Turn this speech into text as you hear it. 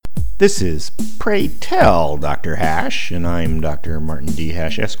This is Pray Tell Dr. Hash, and I'm Dr. Martin D.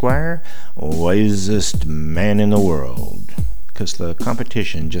 Hash, Esquire, wisest man in the world. 'Cause the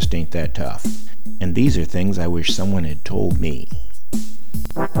competition just ain't that tough. And these are things I wish someone had told me.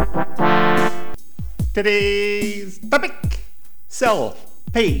 Today's topic: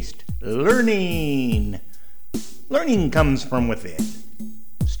 self-paced learning. Learning comes from within.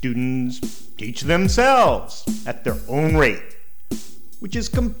 Students teach themselves at their own rate, which is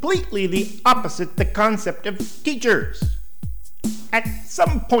completely the opposite the concept of teachers. At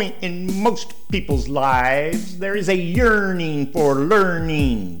some point in most people's lives, there is a yearning for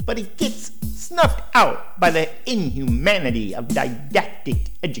learning, but it gets snuffed out by the inhumanity of didactic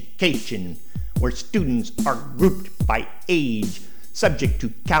education, where students are grouped by age, subject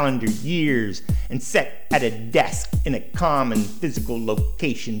to calendar years, and set at a desk in a common physical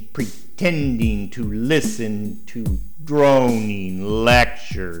location, pretending to listen to droning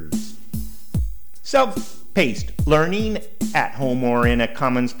lectures. Self-paced learning at home or in a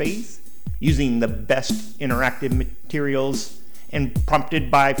common space, using the best interactive materials and prompted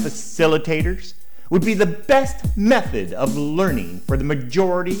by facilitators, would be the best method of learning for the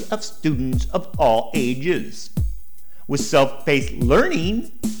majority of students of all ages. With self-paced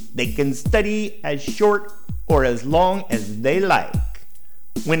learning, they can study as short or as long as they like,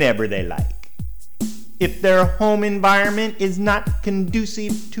 whenever they like. If their home environment is not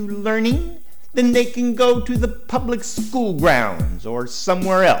conducive to learning, then they can go to the public school grounds or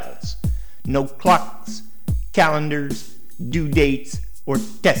somewhere else. No clocks, calendars, due dates, or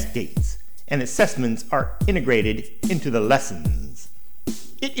test dates, and assessments are integrated into the lessons.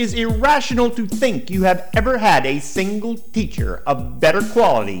 It is irrational to think you have ever had a single teacher of better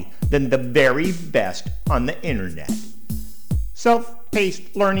quality than the very best on the internet.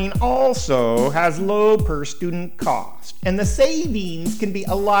 Self-paced learning also has low per student cost, and the savings can be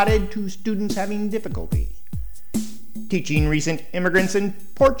allotted to students having difficulty. Teaching recent immigrants and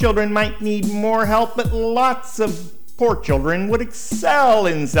poor children might need more help, but lots of poor children would excel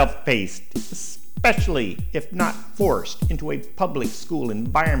in self-paced, especially if not forced into a public school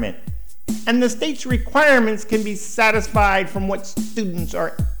environment. And the state's requirements can be satisfied from what students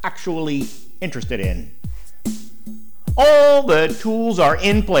are actually interested in. All the tools are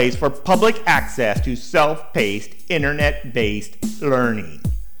in place for public access to self-paced, internet-based learning.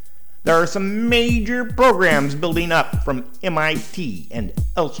 There are some major programs building up from MIT and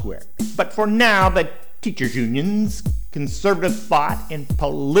elsewhere. But for now, the teachers' unions, conservative thought, and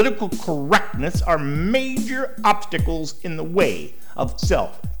political correctness are major obstacles in the way of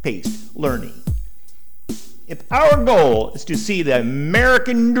self-paced learning. If our goal is to see the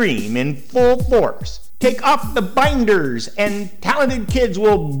American dream in full force, take off the binders and talented kids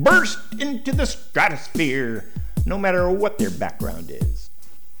will burst into the stratosphere, no matter what their background is.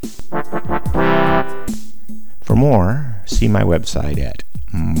 For more, see my website at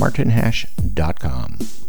martinhash.com.